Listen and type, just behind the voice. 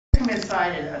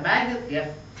inside a magnet, you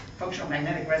have functional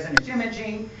magnetic resonance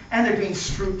imaging, and they're doing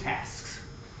Stroop tasks.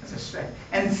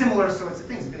 And similar sorts of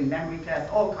things, doing memory tests,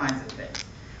 all kinds of things.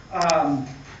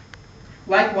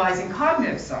 Likewise, in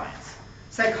cognitive science,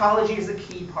 psychology is a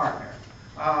key partner.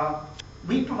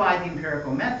 We provide the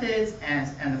empirical methods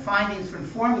and the findings for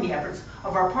informing the efforts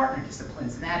of our partner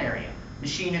disciplines in that area,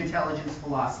 machine intelligence,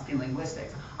 philosophy, and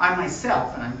linguistics. I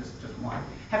myself, and I'm just one,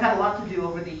 have had a lot to do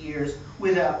over the years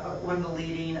with one of the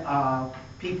leading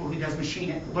people who does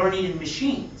machine learning in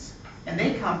machines. And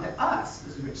they come to us,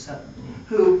 this is Rich Sutton,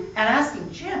 and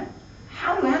asking, Jim,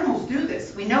 how do animals do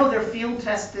this? We know they're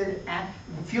field-tested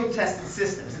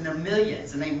systems, and they're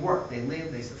millions, and they work, they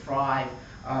live, they thrive.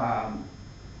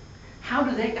 How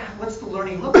do they? What's the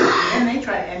learning look like? And then they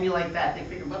try to emulate that. They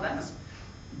figure, well, that must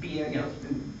be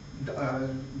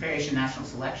variation national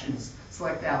selections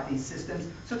select out these systems.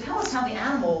 So tell us how the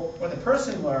animal or the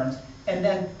person learns, and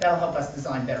then that'll help us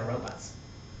design better robots.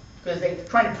 Because they're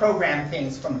trying to program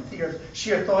things from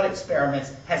sheer thought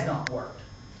experiments has not worked.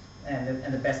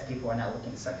 And the best people are now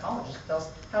looking at psychologists to tell us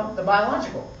how the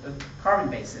biological, the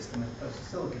carbon-based system as opposed to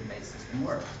silicon-based system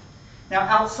works. Now,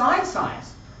 outside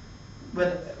science,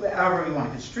 however we want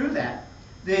to construe that,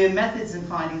 the methods and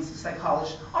findings of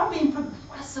psychologists are being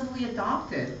progressively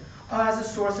adopted as a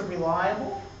source of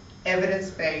reliable,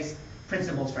 evidence-based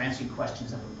principles for answering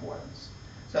questions of importance.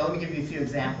 So let me give you a few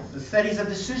examples. The studies of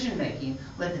decision-making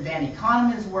led to Danny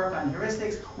Kahneman's work on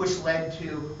heuristics, which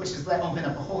has opened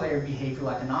up a whole area of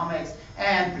behavioral economics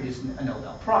and produced a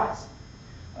Nobel Prize.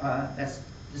 That's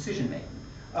decision-making.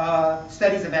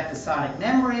 Studies of episodic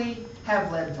memory have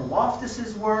led to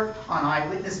Loftus's work on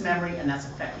eyewitness memory, and that's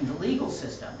affecting the legal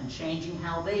system and changing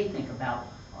how they think about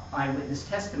eyewitness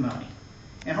testimony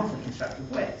in hopefully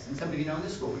constructive ways. And some of you know in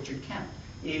this school, Richard Kemp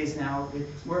is now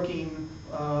working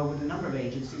with a number of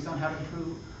agencies on how to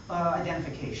improve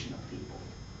identification of people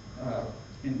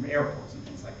in airports and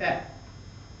things like that.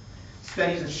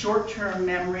 Studies of short-term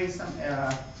memory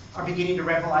are beginning to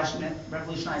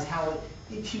revolutionize how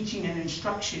teaching and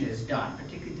instruction is done,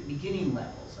 particularly at the beginning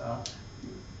levels.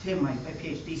 Tim, my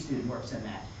PhD student, works in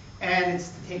that. And it's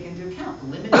to take into account the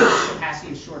limited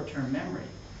capacity of short-term memory.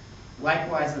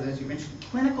 Likewise, as you mentioned,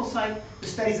 clinical psych, the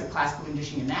studies of classical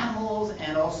conditioning in animals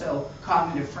and also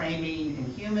cognitive framing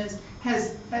in humans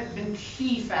have been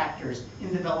key factors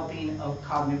in developing of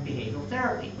cognitive behavioral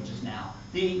therapy, which is now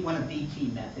one of the key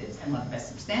methods and one of the best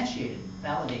substantiated,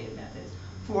 validated methods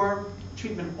for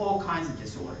treatment of all kinds of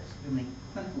disorders. Do you have any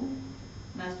clinical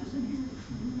masters in here?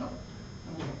 No.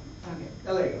 Okay.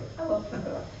 Oh, there you go.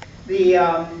 Hello.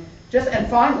 And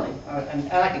finally,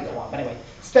 and I could go on, but anyway,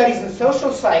 studies in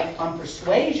social psych on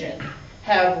persuasion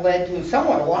have led to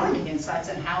somewhat alarming insights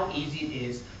on how easy it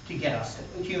is to get us,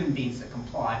 human beings, to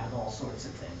comply with all sorts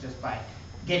of things just by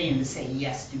getting them to say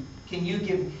yes to. Can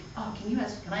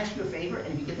I ask you a favor?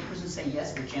 And if you get the person to say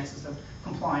yes, the chances of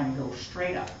complying go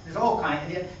straight up. There's all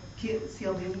kinds of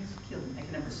Cialdini. I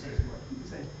can never say his word. Can you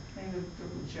say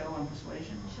Joe on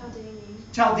persuasion?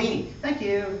 Cialdini. Thank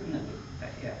you.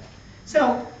 Yeah.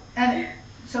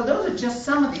 So those are just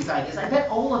some of these ideas. I bet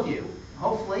all of you,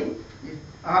 hopefully,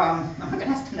 I'm not going to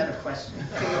ask another question,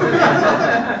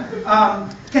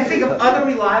 can think of other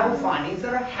reliable findings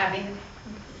that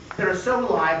are so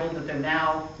reliable that they're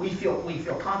now, we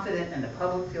feel confident and the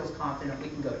public feels confident. We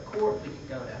can go to court, we can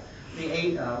go to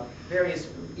the various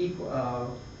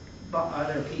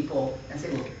other people and say,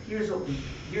 look, here's what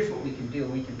we can do.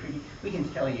 We can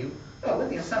tell you,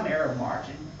 with some error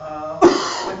margin,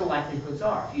 what the likelihoods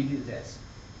are if you do this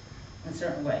in a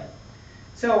certain way.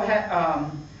 So,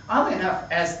 oddly enough,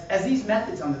 as these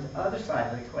methods on the other side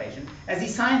of the equation, as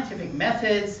these scientific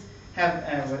methods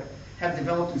have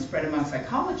developed and spread among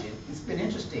psychology, it's been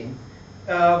interesting,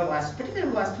 particularly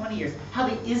over the last 20 years, how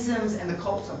the isms and the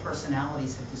cults of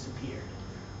personalities have disappeared.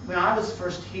 When I was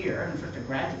first here, and first a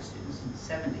graduate student in the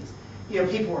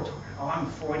 70s, people were talking, I'm a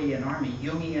Freudian, or I'm a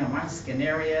Jungian, or I'm a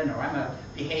Skinnerian, or I'm a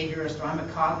behaviorist, or I'm a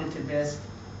cognitivist.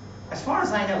 As far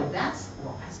as I know,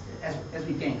 as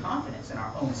we gain confidence in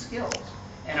our own skills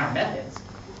and our methods,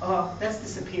 that's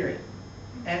disappearing.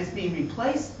 And it's being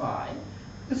replaced by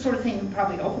the sort of thing,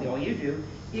 probably, hopefully all you do,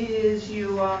 is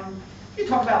you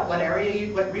talk about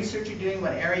what research you're doing,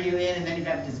 what area you're in, and then you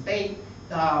have a debate.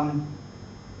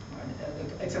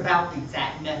 It's about the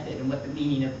exact method and what the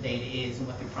meaning of the data is and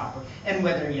what the proper, and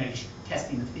whether you're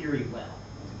testing the theory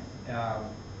well.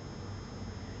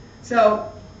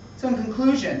 So in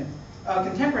conclusion,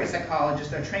 contemporary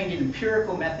psychologists are trained in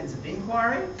empirical methods of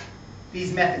inquiry.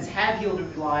 These methods have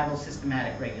yielded reliable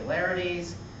systematic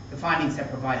regularities. The findings have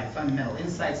provided fundamental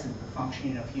insights into the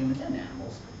functioning of humans and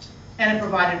animals, and have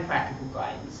provided practical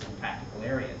guidance in practical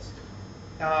areas.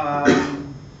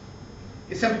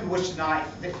 if some people wish to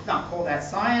not call that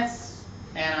science,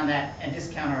 and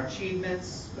discount our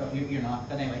achievements, well, you're not,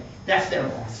 but anyway, that's their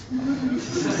loss.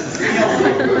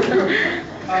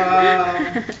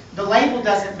 The label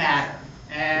doesn't matter,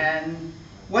 and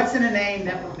what's in a name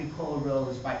that would we call a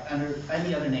rose by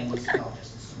any other name would smell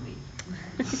just as sweet.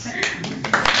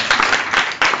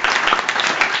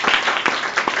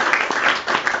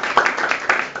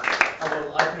 I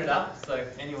will open it up, so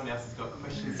if anyone else has got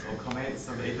questions or comments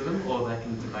on either of them, or they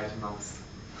can debate amongst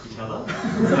each other. So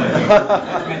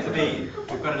it's meant to be,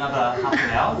 we've got another half an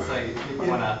hour, so if people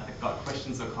have got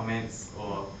questions or comments,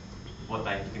 or what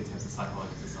they think in terms of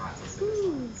psychological science or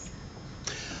pseudoscience.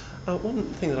 One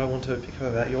thing that I want to pick up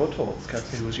about your talk,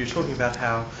 Kathy, was you were talking about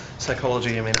how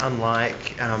psychology,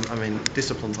 unlike,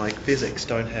 disciplines like physics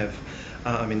don't have,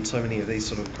 so many of these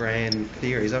sort of grand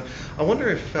theories. I wonder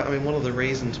if, one of the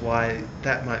reasons why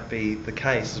that might be the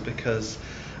case is because,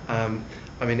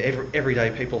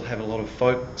 everyday people have a lot of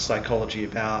folk psychology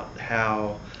about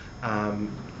how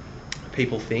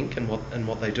people think and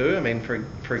what they do.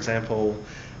 For example,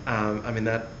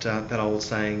 that old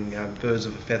saying, birds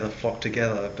of a feather flock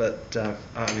together, but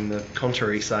the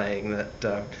contrary saying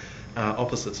that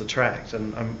opposites attract.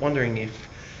 And I'm wondering if,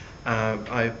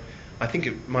 I think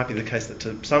it might be the case that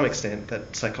to some extent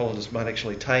that psychologists might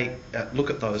actually look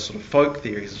at those sort of folk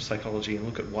theories of psychology and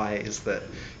look at ways that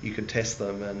you could test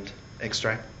them and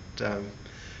extract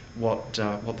what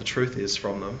the truth is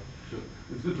from them. Sure.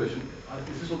 It's a good question.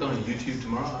 Is this all going on YouTube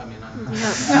tomorrow? Man,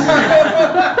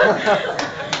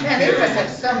 maybe I have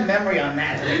some memory on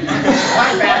that.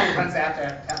 My battery runs out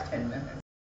after about 10 minutes.